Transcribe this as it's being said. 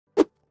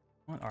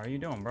What are you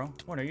doing, bro?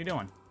 What are you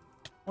doing?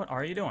 What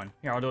are you doing?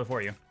 Here, I'll do it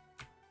for you.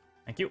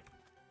 Thank you.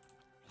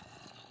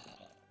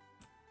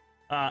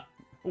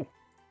 Ooh.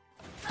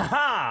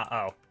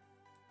 Haha! Oh.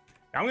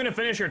 I'm gonna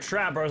finish your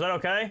trap, bro. Is that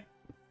okay?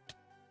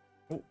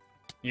 Ooh.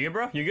 You good,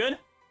 bro? You good?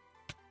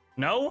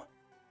 No?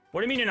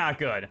 What do you mean you're not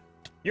good?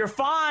 You're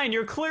fine!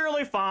 You're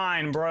clearly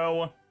fine,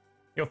 bro.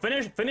 Yo,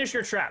 finish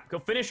your trap. Go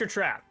finish your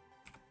trap.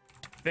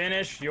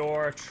 Finish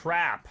your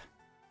trap.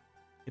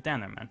 Get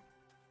down there, man.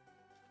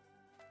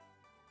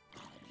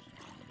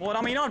 Well,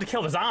 I mean, you don't have to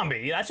kill the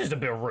zombie. That's just a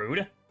bit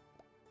rude.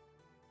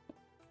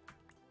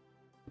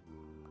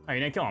 Oh, you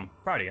didn't kill him.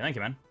 Proud of you. Thank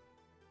you, man.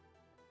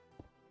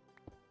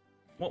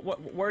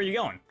 Where are you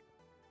going?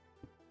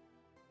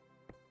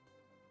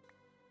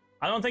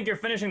 I don't think you're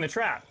finishing the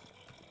trap.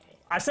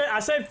 I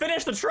said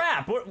finish the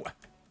trap. What?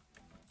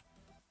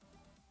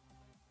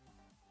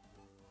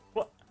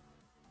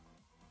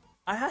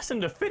 I asked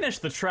him to finish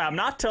the trap,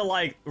 not to,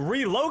 like,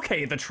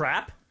 relocate the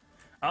trap.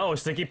 Oh,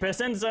 sticky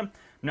pistons? I'm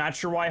not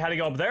sure why I had to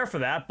go up there for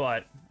that,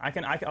 but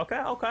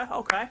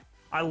okay.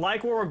 I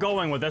like where we're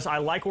going with this. Oh,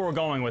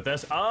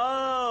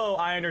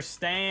 I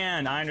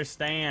understand.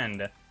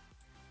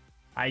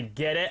 I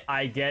get it.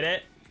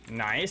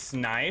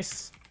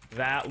 Nice.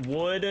 That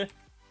would...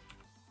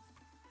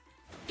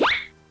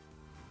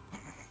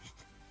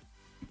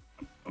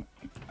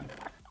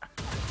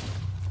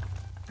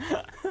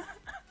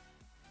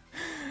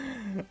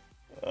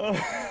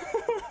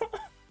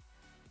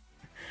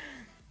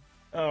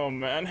 Oh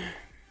man,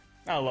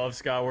 I love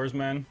Skywars,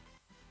 man.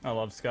 I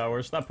love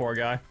Skywars. That poor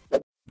guy.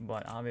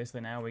 But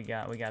obviously now we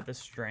got this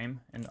stream,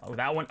 and oh,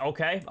 that one.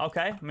 Okay.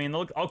 I mean,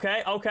 look.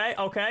 Okay.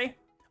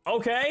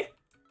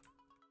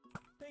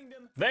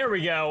 There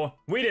we go.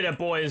 We did it,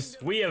 boys.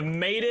 We have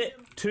made it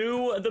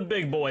to the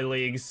big boy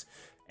leagues,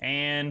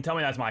 and tell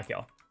me that's my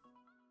kill.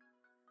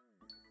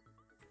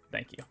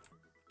 Thank you.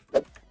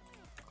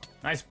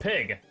 Nice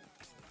pig.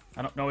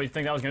 I don't know what you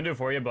think that was gonna do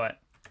for you, but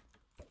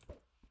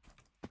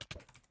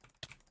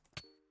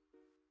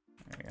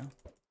there you go.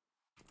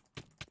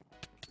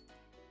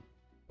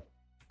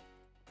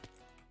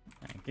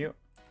 Thank you.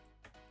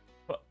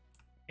 Oh,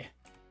 yeah.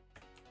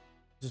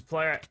 Just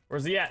play right.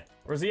 Where's he at?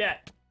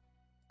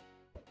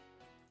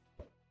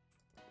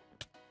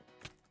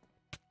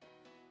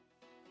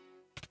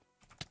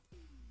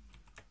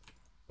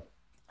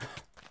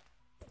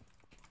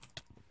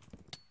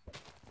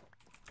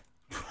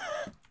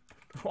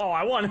 Oh,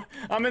 I won.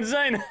 I'm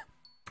insane.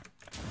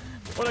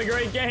 What a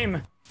great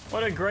game.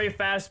 What a great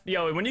fast...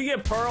 Yo, when you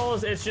get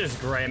pearls, it's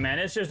just great, man.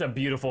 It's just a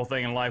beautiful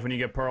thing in life when you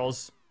get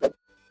pearls.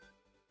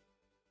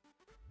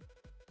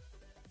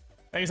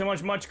 Thank you so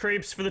much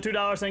creeps, for the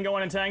 $2 thing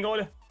going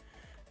entangled.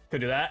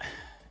 Could do that.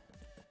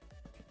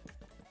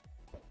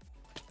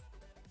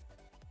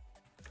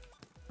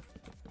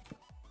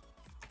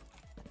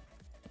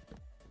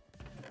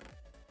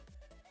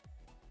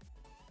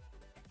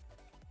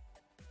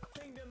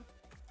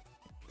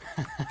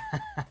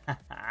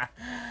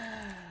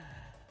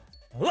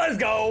 Let's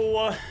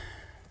go!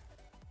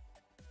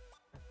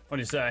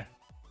 What'd you say?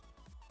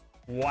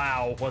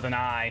 Wow, with an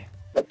eye.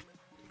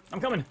 I'm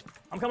coming,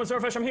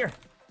 Swordfish. I'm here.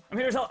 I'm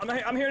here to help.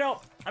 I'm here to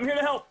help. I'm here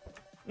to help.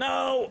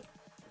 No!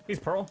 He's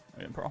Pearl.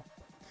 I didn't Pearl.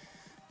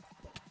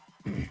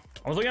 I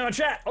was looking at the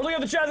chat. I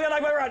was gonna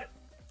knock my rod.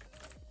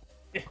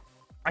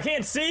 I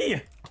can't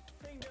see!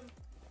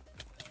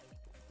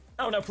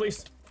 Oh, no,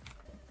 please. Did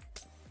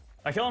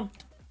I kill him?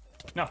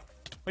 No.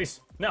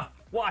 Please. No.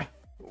 Why?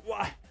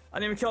 I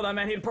didn't even kill that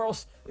man. He had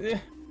pearls.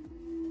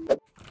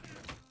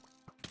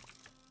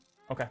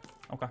 Okay.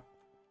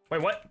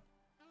 Wait, what?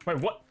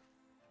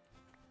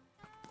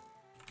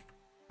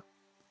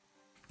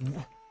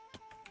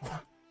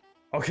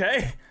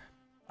 Okay.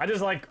 I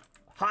just, like,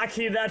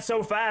 hotkeyed that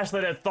so fast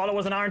that it thought it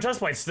was an iron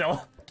chestplate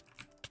still.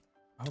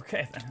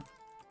 Okay, then.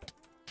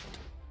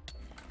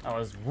 That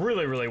was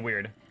really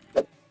weird.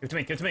 Give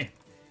it to me.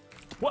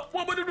 What?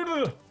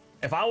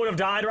 If I would have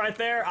died right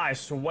there, I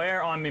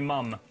swear on me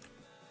mum.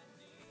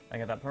 I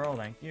got that pearl,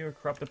 thank you.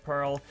 Corrupted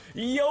pearl.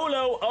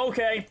 YOLO!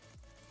 Okay.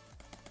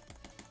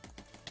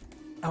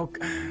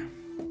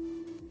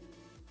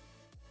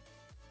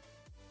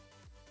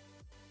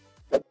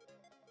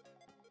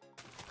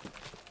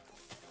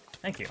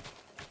 Thank you.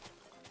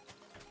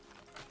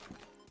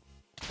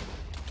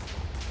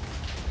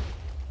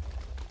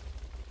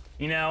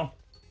 You know,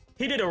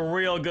 he did a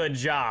real good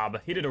job.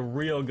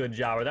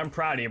 I'm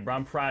proud of you, bro.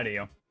 I'm proud of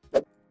you.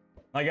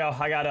 I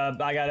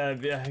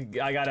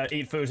gotta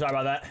eat food. Sorry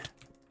about that.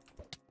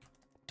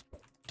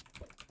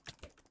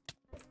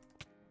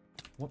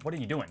 What are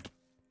you doing?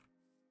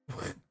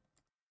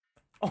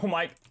 Oh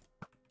my!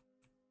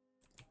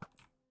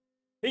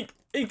 He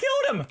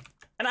killed him,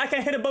 and I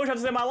can't hit a bow shot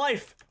to save my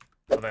life.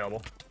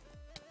 Available.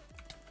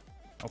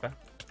 Okay.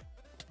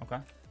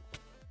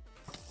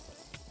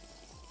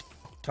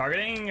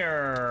 Targeting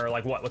or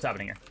like what? What's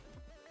happening here?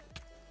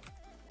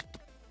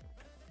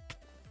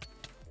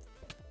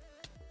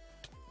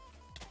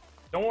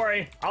 Don't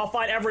worry, I'll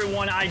fight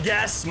everyone, I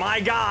guess. My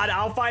god,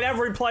 I'll fight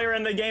every player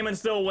in the game and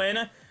still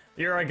win.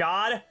 You're a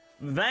god?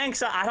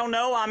 Thanks, I don't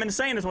know. I'm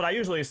insane is what I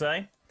usually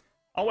say.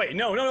 Oh, wait,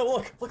 no,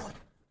 look.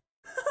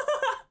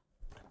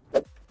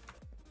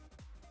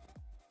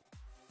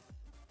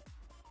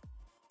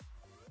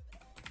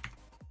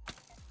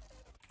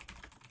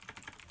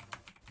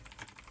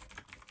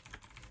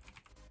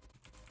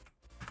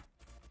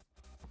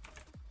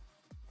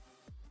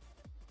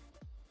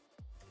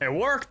 It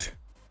worked.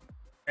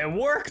 It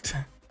worked.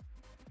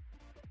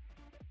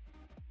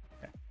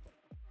 Okay.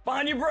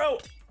 Behind you, bro.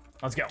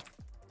 Let's go.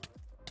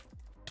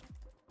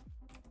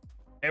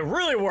 It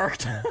really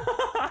worked.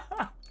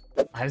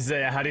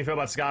 Isaiah, how do you feel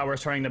about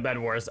Skywars turning to Bed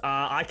Wars?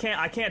 I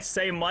can't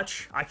say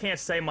much. I can't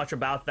say much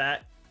about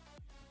that.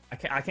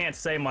 I can't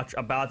say much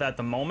about that at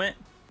the moment.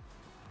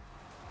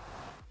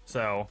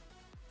 So,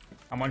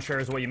 I'm unsure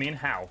as what you mean.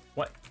 How?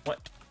 What?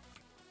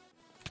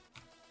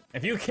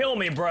 If you kill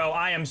me, bro,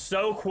 I am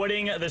so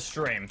quitting the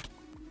stream.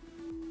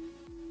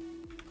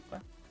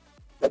 What?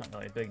 Not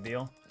really a big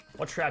deal.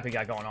 What trap you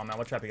got going on, man?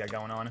 What trap you got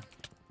going on?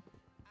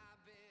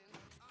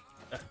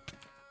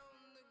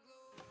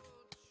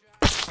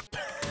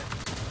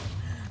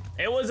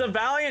 It was a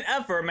valiant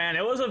effort, man.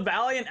 It was a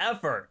valiant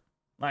effort.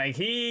 Like,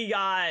 he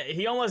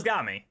almost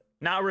got me.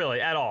 Not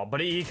really, at all. But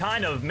he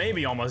kind of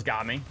maybe almost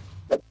got me.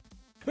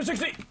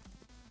 260!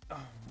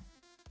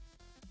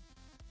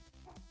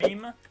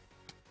 Aim.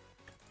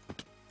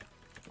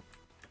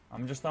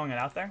 I'm just throwing it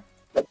out there.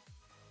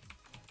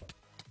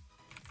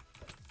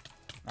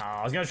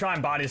 I was gonna try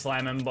and body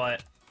slam him,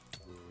 but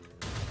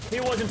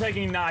he wasn't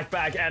taking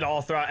knockback at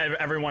all throughout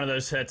every one of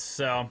those hits,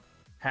 so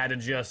had to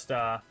just,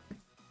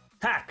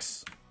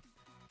 hacks.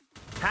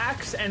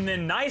 Hacks and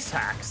then nice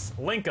hacks.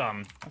 Link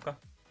 'em. Okay.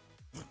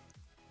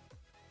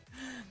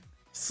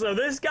 So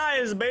this guy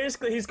is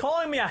basically, he's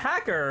calling me a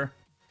hacker,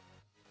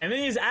 and then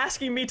he's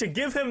asking me to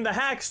give him the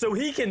hack so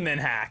he can then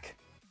hack.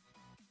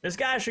 This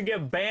guy should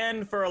get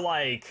banned for,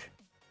 like,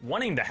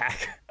 wanting to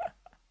hack.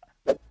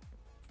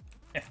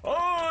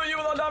 Oh, you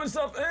with all diamond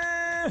stuff.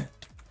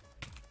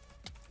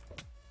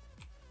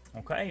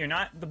 Okay, you're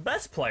not the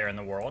best player in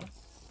the world,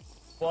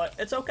 but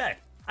it's okay.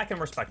 I can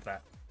respect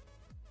that.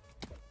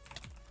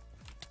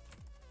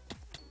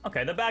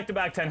 Okay, the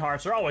back-to-back 10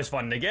 hearts are always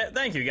fun to get.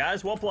 Thank you,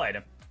 guys. Well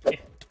played.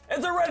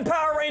 It's a red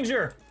Power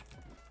Ranger!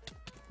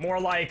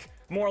 More like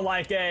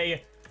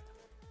a...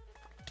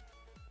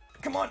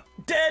 Come on,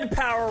 dead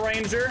Power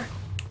Ranger!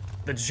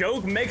 The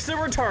joke makes a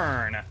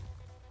return.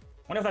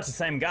 Wonder if that's the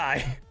same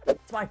guy.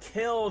 It's my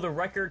kill, the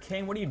Record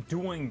King. What are you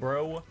doing,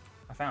 bro?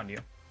 I found you.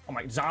 Oh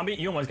my, zombie,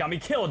 you almost got me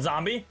killed,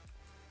 zombie.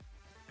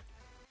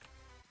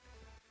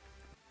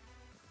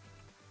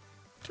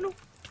 No.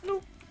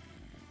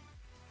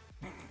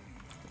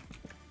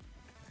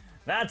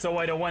 That's a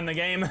way to win the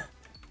game.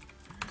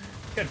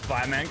 Good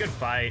fight, man, good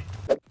fight.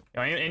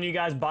 And you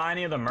guys buy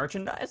any of the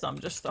merchandise? I'm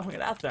just throwing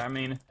it out there. I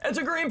mean, it's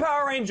a green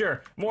Power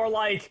Ranger. More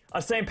like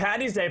a St.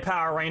 Patty's Day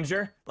Power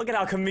Ranger. Look at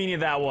how convenient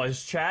that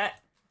was,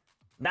 chat.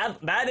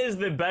 That is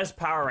the best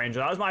Power Ranger.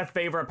 That was my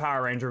favorite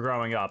Power Ranger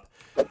growing up.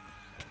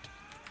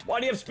 Why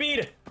do you have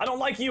speed? I don't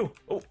like you.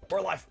 Oh, we're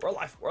alive.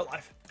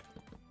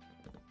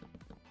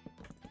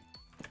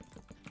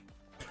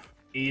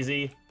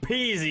 Easy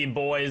peasy,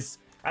 boys.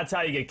 That's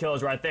how you get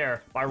kills right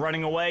there. By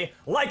running away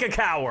like a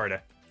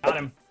coward. Got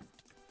him.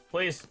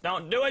 Please,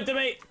 don't do it to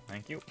me.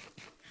 Thank you.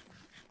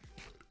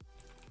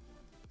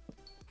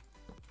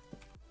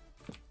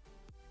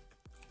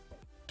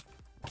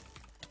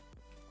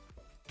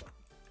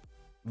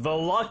 The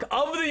luck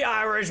of the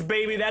Irish,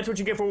 baby. That's what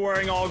you get for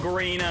wearing all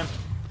green.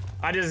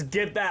 I just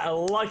get that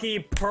lucky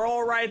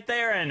pearl right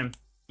there and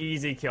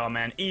easy kill,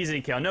 man.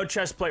 Easy kill. No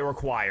chest plate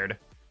required.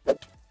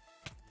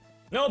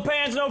 No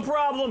pants, no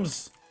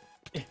problems.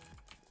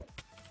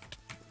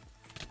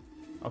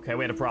 Okay,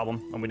 we had a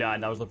problem when we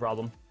died. That was the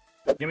problem.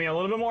 Give me a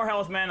little bit more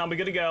health, man. I'll be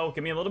good to go.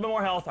 Give me a little bit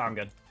more health. Oh, I'm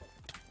good.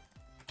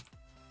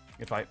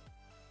 Good fight.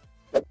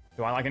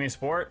 Do I like any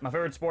sport? My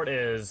favorite sport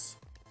is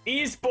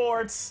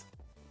esports.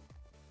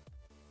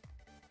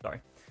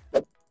 Sorry.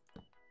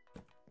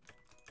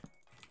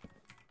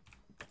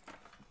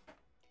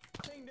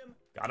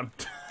 Got him.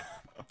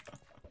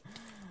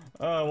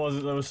 Oh,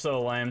 it was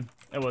so lame.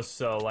 It was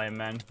so lame,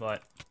 man.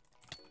 But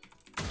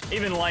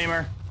even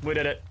lamer, we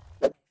did it.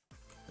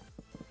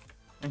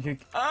 Thank you.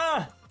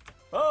 Ah!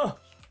 Oh!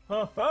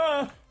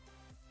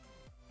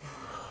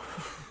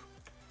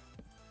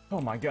 Oh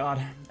my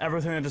god.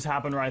 Everything that just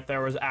happened right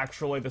there was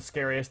actually the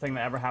scariest thing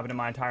that ever happened in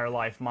my entire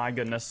life. My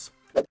goodness.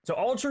 So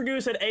Ultra Goo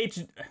said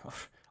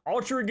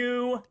Ultra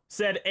Goo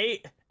said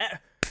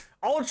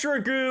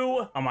Ultra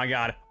Goo. Oh my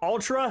god.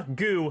 Ultra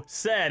Goo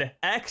said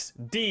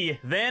XD,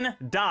 then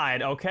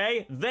died,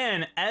 okay?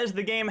 Then, as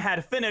the game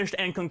had finished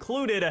and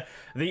concluded,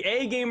 the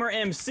A Gamer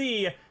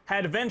MC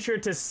had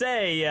ventured to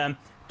say,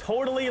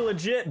 totally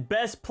legit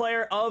best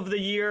player of the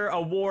year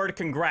award,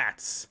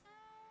 congrats.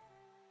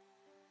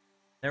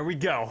 There we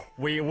go.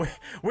 We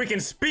can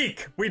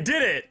speak. We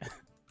did it.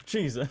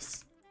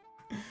 Jesus.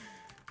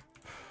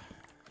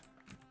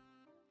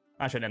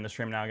 I should end the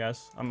stream now,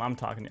 guys. I'm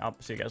talking. I'll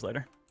see you guys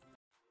later.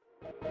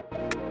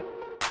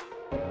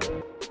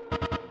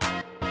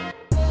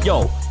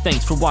 Yo,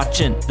 thanks for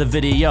watching the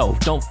video.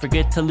 Don't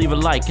forget to leave a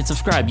like and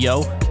subscribe,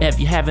 yo. If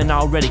you haven't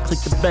already, click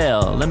the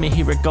bell. Let me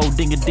hear it go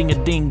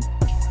ding-a-ding-a-ding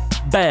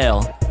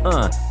bell.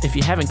 If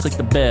you haven't clicked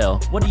the bell,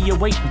 what are you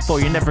waiting for?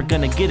 You're never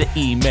gonna get an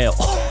email.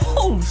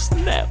 Oh,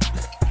 snap.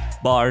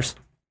 Bars.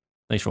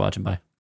 Thanks for watching, bye.